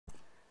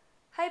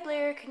Hi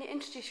Blair, can you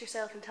introduce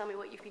yourself and tell me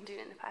what you've been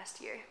doing in the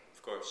past year?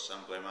 Of course,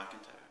 I'm Blair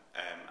MacIntyre.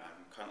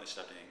 I'm currently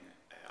studying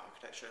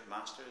architecture,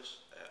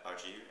 masters,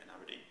 RGU in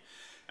Aberdeen.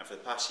 And for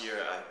the past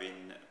year I've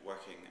been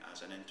working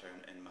as an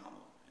intern in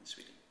Malmo in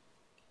Sweden.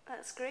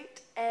 That's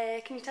great.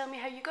 Can you tell me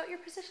how you got your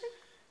position?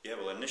 Yeah,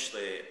 well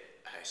initially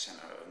I sent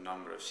out a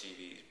number of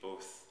CVs,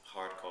 both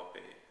hard copy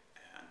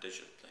and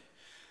digitally.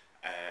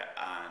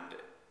 And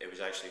it was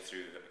actually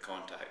through a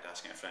contact,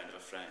 asking a friend of a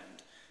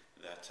friend,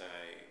 that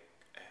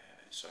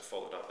so I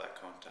followed up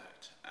that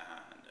contact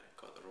and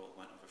got the role,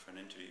 went over for an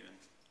interview. And,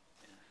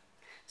 yeah.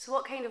 So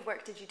what kind of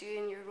work did you do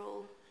in your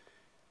role?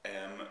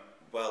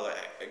 Well,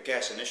 I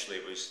guess initially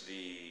it was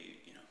the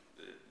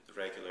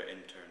regular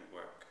intern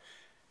work,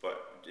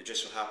 but it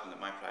just so happened that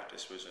my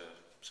practice was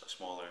a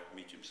smaller,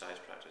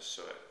 medium-sized practice,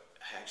 so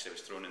I actually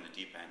was thrown in the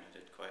deep end and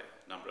did quite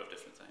a number of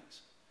different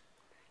things.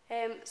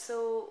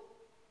 So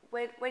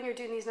when you're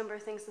doing these number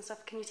of things and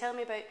stuff, can you tell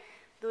me about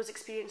those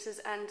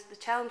experiences and the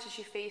challenges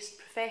you faced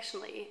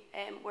professionally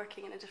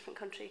working in a different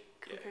country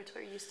compared to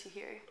what you're used to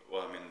here?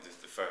 Well, I mean,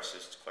 the first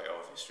is quite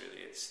obvious,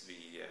 really. It's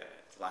the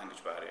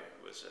language barrier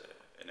was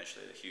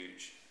initially a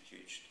huge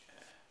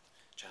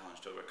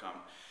challenge to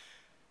overcome.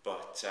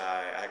 But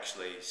I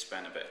actually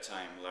spent a bit of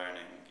time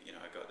learning.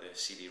 I got the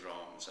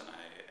CD-ROMs, and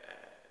I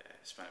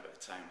spent a bit of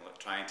time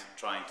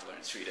trying to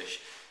learn Swedish.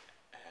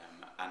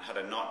 And had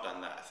I not done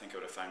that, I think I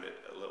would have found it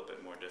a little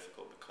bit more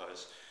difficult,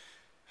 because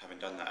having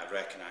done that, I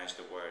recognised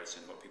the words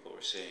and what people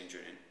were saying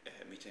during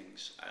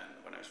meetings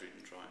and when I was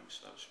reading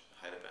drawings, so that was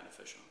highly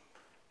beneficial.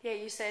 Yeah,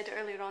 you said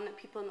earlier on that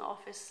people in the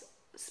office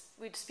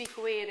would speak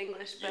away in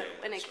English, but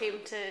when it came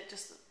to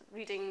just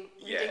reading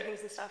things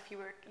and stuff, you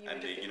would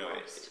have been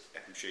lost.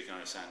 I'm sure you can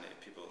understand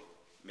that people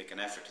make an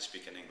effort to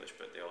speak in English,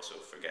 but they also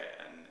forget,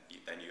 and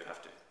then you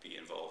have to be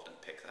involved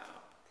and pick that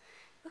up.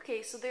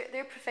 Okay, so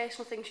they're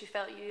professional things you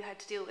felt you had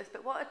to deal with,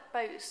 but what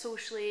about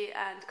socially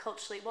and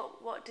culturally?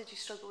 What did you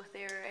struggle with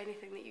there, or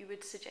anything that you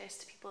would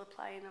suggest to people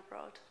applying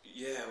abroad?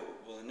 Yeah,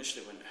 well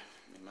initially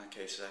in my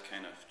case, I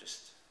kind of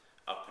just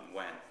up and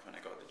went when I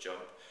got the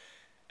job,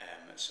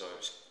 so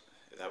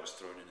that was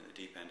thrown in the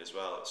deep end as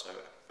well, so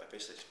I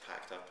basically just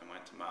packed up and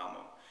went to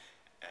Malmo,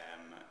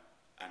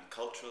 and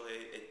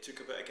culturally it took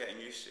a bit of getting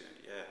used to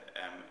it,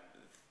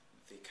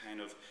 they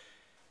kind of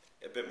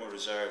a bit more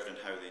reserved in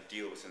how they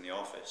deal within the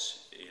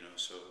office,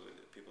 so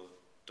people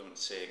don't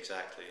say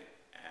exactly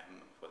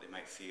what they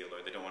might feel,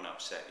 or they don't want to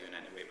upset you in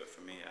any way. But for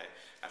me,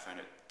 I found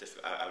it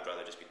difficult. I would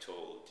rather just be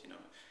told,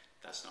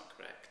 that's not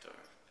correct, or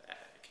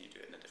can you do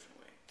it in a different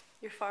way?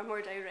 You're far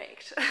more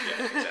direct.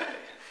 Yeah,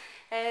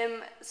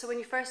 exactly. So when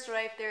you first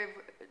arrived there,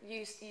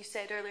 you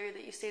said earlier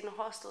that you stayed in a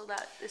hostel.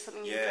 That is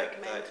something you'd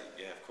recommend?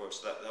 Yeah, of course.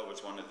 That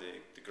was one of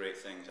the great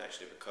things,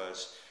 actually,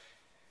 because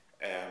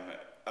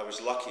I was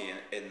lucky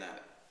in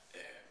that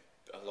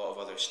a lot of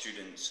other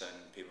students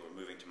and people were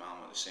moving to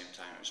Malmo at the same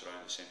time. It was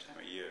around the same time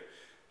of year,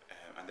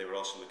 and they were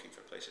also looking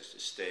for places to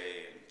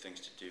stay and things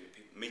to do,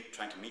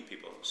 trying to meet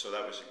people. So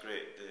that was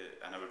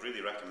and I would really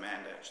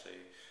recommend actually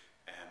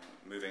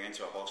moving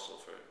into a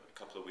hostel for a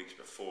couple of weeks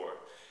before,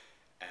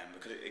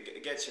 because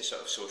it gets you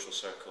sort of social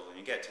circle, and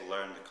you get to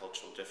learn the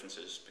cultural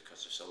differences,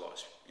 because there's a lot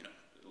of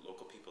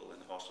local people in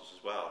the hostels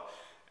as well,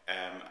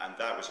 and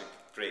that was a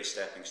great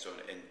stepping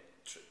stone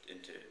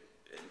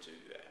into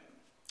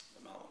the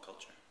Malmo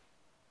culture.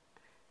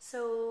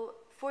 So,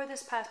 for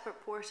this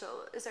passport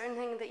portal, is there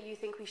anything that you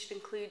think we should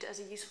include as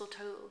a useful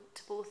tool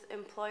to both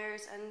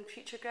employers and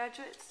future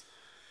graduates?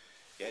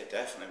 Yeah,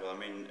 definitely. Well, I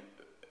mean,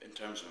 in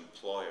terms of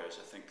employers,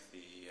 I think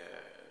the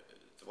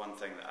one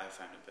thing that I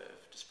found a bit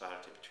of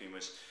disparity between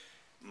was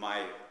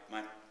my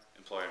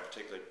employer in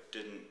particular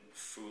didn't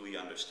fully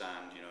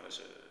understand, as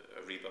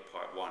a REBA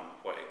Part 1,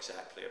 what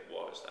exactly it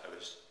was that I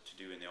was to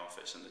do in the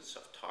office and the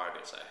sort of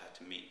targets that I had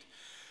to meet.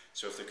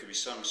 So if there could be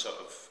some sort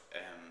of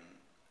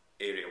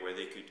area where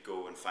they could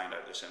go and find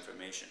out this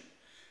information,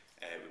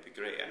 it would be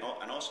great, and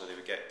also they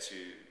would get to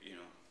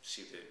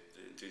see the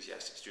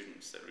enthusiastic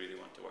students that really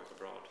want to work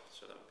abroad,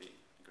 so that would be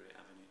a great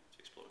avenue to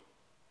explore.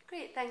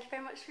 Great, thank you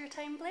very much for your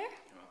time, Blair.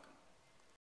 You're welcome.